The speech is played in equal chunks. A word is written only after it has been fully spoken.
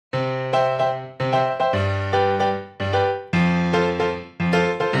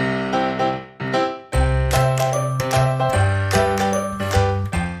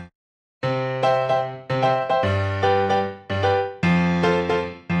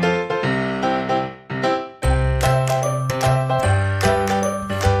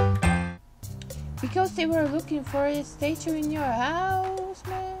say we're looking for a statue in your house,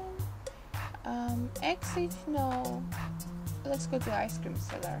 man? Exit? No. Let's go to the ice cream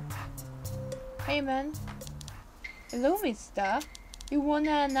seller. Hey, man. Hello, mister. You want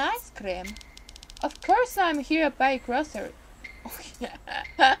an ice cream? Of course I'm here to buy groceries.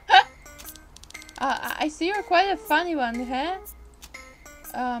 I see you're quite a funny one, huh?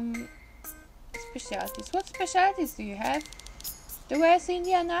 Specialties. What specialties do you have? The West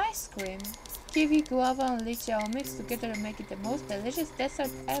Indian ice cream. Kiwi, guava, and lychee all mixed together to make it the most delicious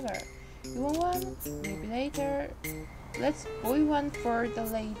dessert ever. You want one? Maybe later. Let's buy one for the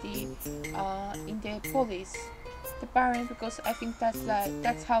lady in the police department, because I think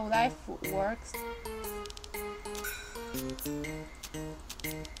that's how life works.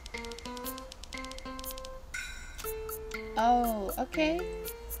 Oh, okay.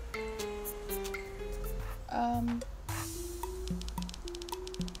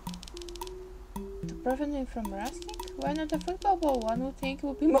 To prevent him from rusting? Why not a football ball? One would think it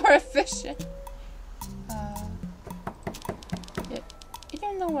would be more efficient. Yeah,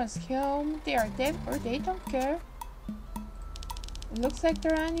 either no one's home, they are dead, or they don't care. It looks like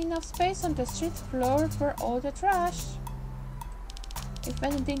there ain't enough space on the street floor for all the trash. If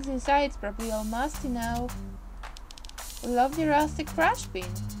anything's inside, it's probably all musty now. Lovely rustic trash bin.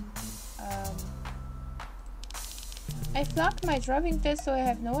 I flunked my driving test, so I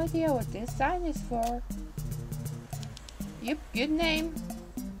have no idea what this sign is for. Yep, good name.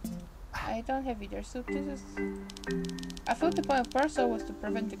 I don't have either, so this is... I thought the point of parcel was to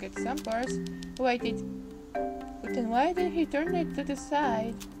prevent the good examples. Oh, I did. But then why did he turn it to the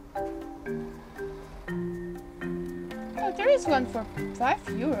side? Oh, there is one for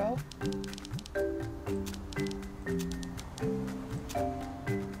 €5.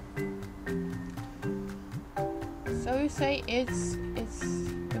 So you say it's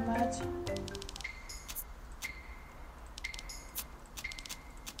too much?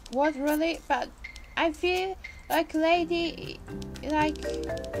 What, really? But I feel like lady, like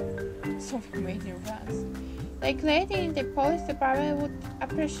something made me run. Like lady in the police department would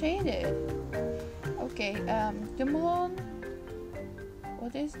appreciate it. Okay, Dumulon.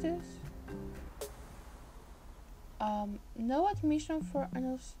 What is this? No admission for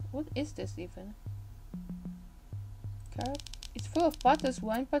annals. What is this even? It's full of bottles,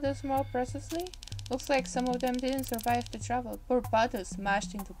 wine bottles more precisely. Looks like some of them didn't survive the travel. Poor bottles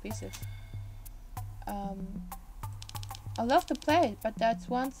smashed into pieces. I love to play it, but that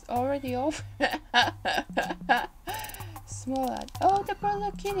one's already over. Small lad. Oh, the poor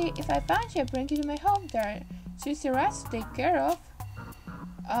little kitty. If I found you, I'd bring you to my home. There are juicy rats to take care of.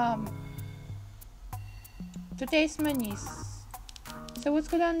 Today's menus. So what's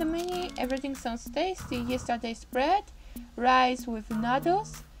good on the menu? Everything sounds tasty. Yesterday's bread, rice with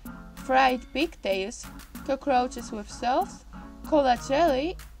noodles, fried pigtails, cockroaches with sauce, cola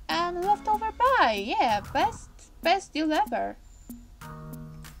jelly, and leftover pie. Yeah, best deal ever.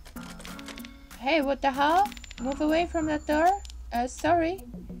 Hey, what the hell? Move away from that door. Sorry.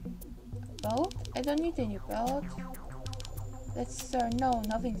 Belt? I don't need any belt. Let's no,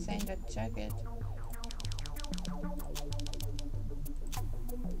 nothing's in that jacket.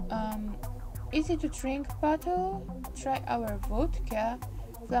 Easy to drink bottle. Try our vodka.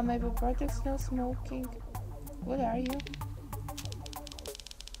 Flammable products, no smoking. What are you?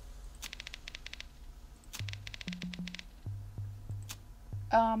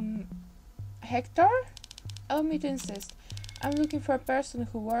 Hector? Allow me to insist. I'm looking for a person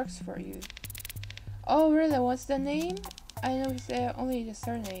who works for you. Oh, really? What's the name? I know it's only the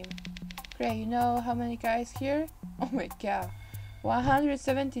surname. Great, you know how many guys here? Oh my god.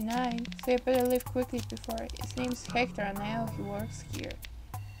 179. So you better leave quickly before. His name's Hector and I know he works here.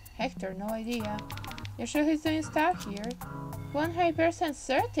 Hector, no idea. You sure he's doing stuff here? 100%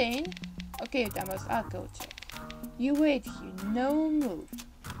 certain? Okay, Demetrios, I'll go check. You wait here, no move.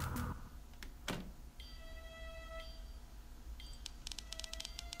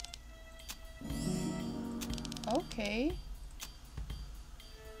 Okay.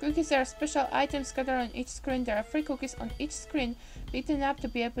 Cookies are special items scattered on each screen. There are free cookies on each screen, beaten up to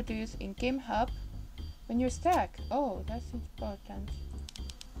be able to use in Game Hub when you stack. Oh, that's important.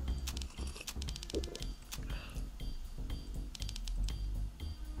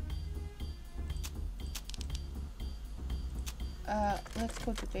 Let's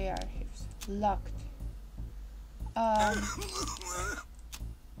go to the archives. Locked.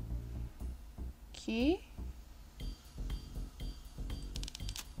 Key.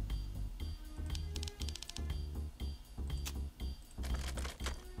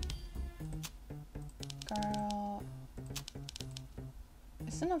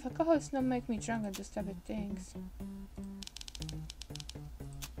 percent of alcohol does not make me drunk and do stupid things.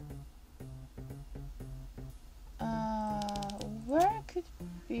 Where could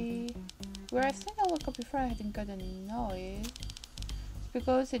it be? Where I think I woke up before I hadn't got a noise. It's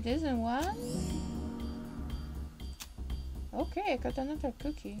because it isn't one? Okay, I got another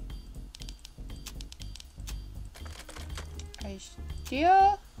cookie.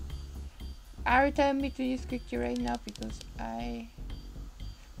 Are you telling me to use cookie right now because I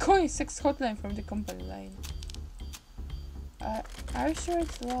calling 6 hotline from the company line. Are you sure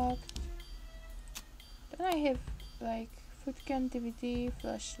it's locked? Then I have like food can, DVD,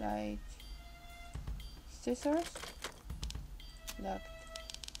 flashlight, scissors. Locked.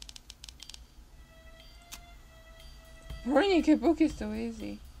 Burning a book is so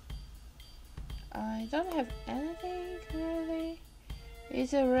easy. I don't have anything really.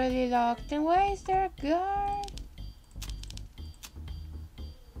 Is it really locked? Then why is there a guard?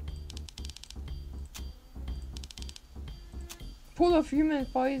 Full of human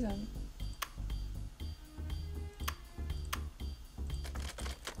poison.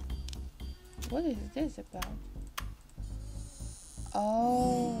 What is this about?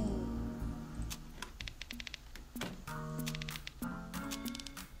 Oh.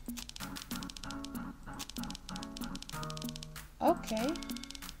 Okay.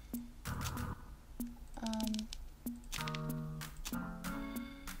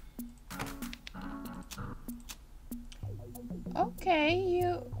 Okay,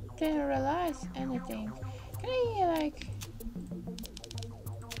 you didn't realize anything. Can I like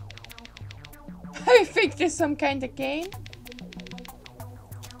I think there's some kind of game?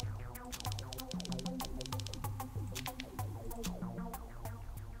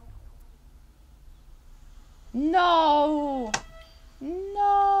 No!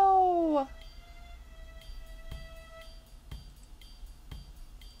 No!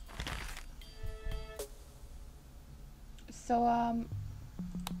 So,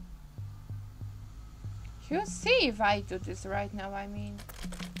 you'll see if I do this right now, I mean.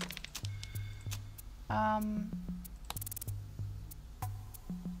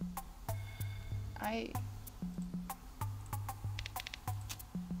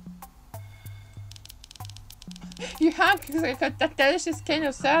 You have that delicious kind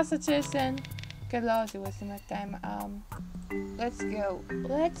of sausages and get lousy wasting my time.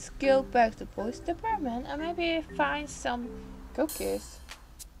 Let's go back to police department and maybe find some cookies.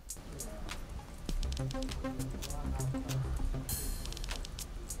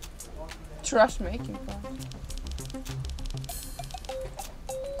 Trash making fun.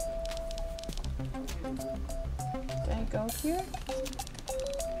 Can I go here?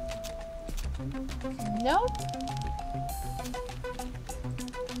 Nope.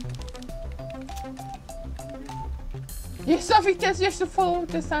 Yes, something tells you to follow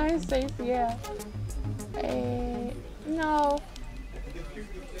the sign safe, yeah. No.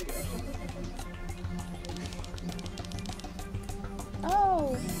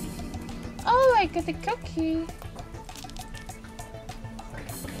 Oh. Oh, I got a cookie.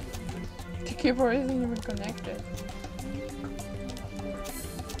 The keyboard isn't even connected.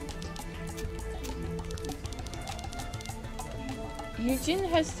 Eugene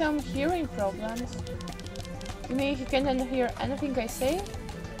has some hearing problems. You mean he cannot hear anything I say?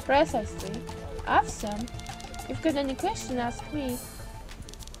 Precisely. I have some. If you've got any question, ask me.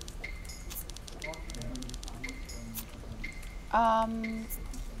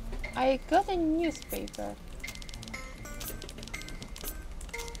 I got a newspaper.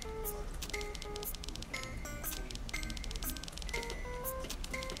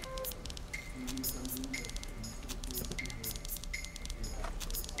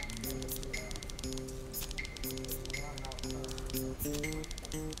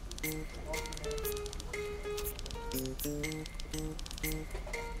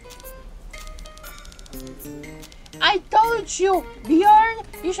 I told you, Bjorn,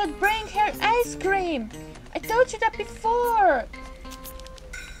 you should bring her ice cream. I told you that before.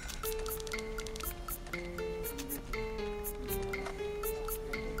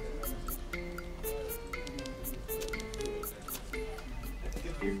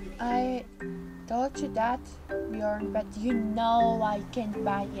 I told you that, Bjorn, but you know I can't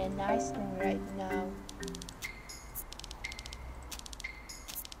buy you an ice cream right now.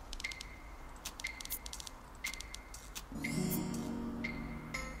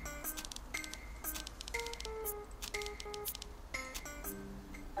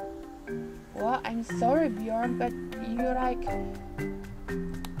 Well, I'm sorry, Bjorn, but you're like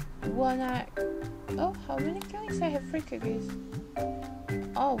wanna. Oh, how many cookies? I have 3 cookies.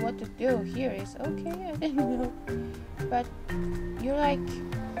 Oh, what to do here is okay. I didn't know, but you're like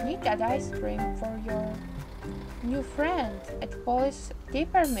need that ice cream for your new friend at police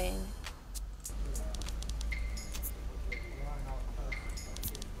department.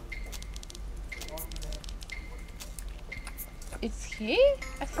 It's he?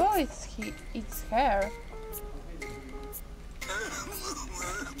 I thought it's he. It's her.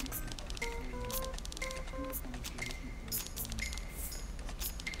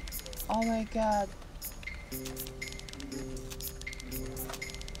 Oh my god.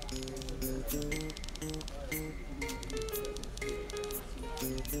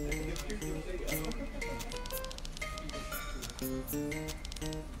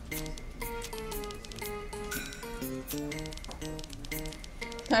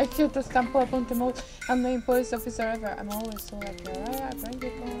 I should just come up on the most annoying police officer ever. I'm always so like, I bring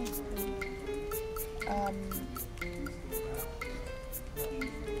it on.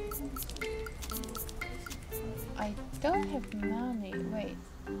 I don't have money. Wait,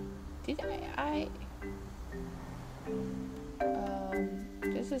 did I?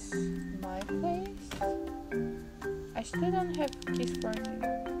 This is my place. I still don't have keys for you.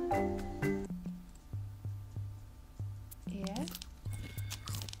 Yeah.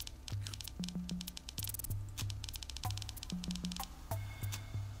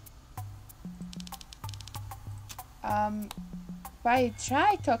 But I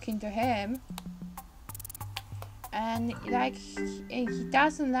tried talking to him, and like he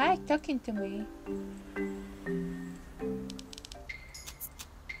doesn't like talking to me.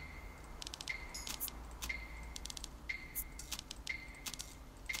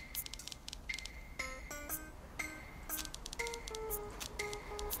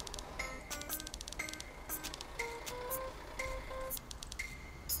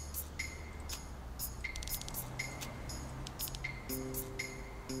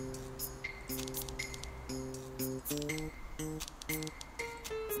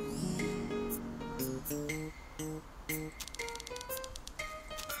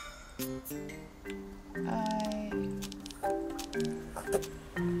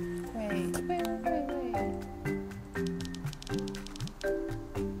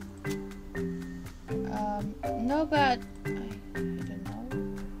 No, but I don't know.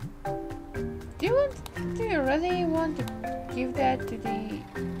 Do you really want to give that to the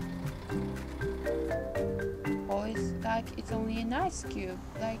police? Like, it's only an ice cube.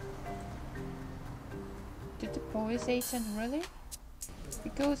 Like, to the police agent, really?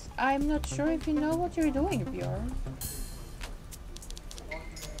 Because I'm not sure if you know what you're doing, Bjorn.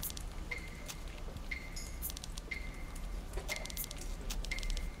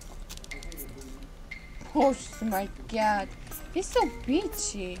 Oh my god, he's so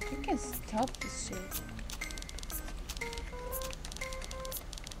bitchy. You can stop this shit.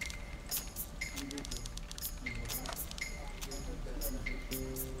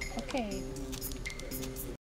 Okay.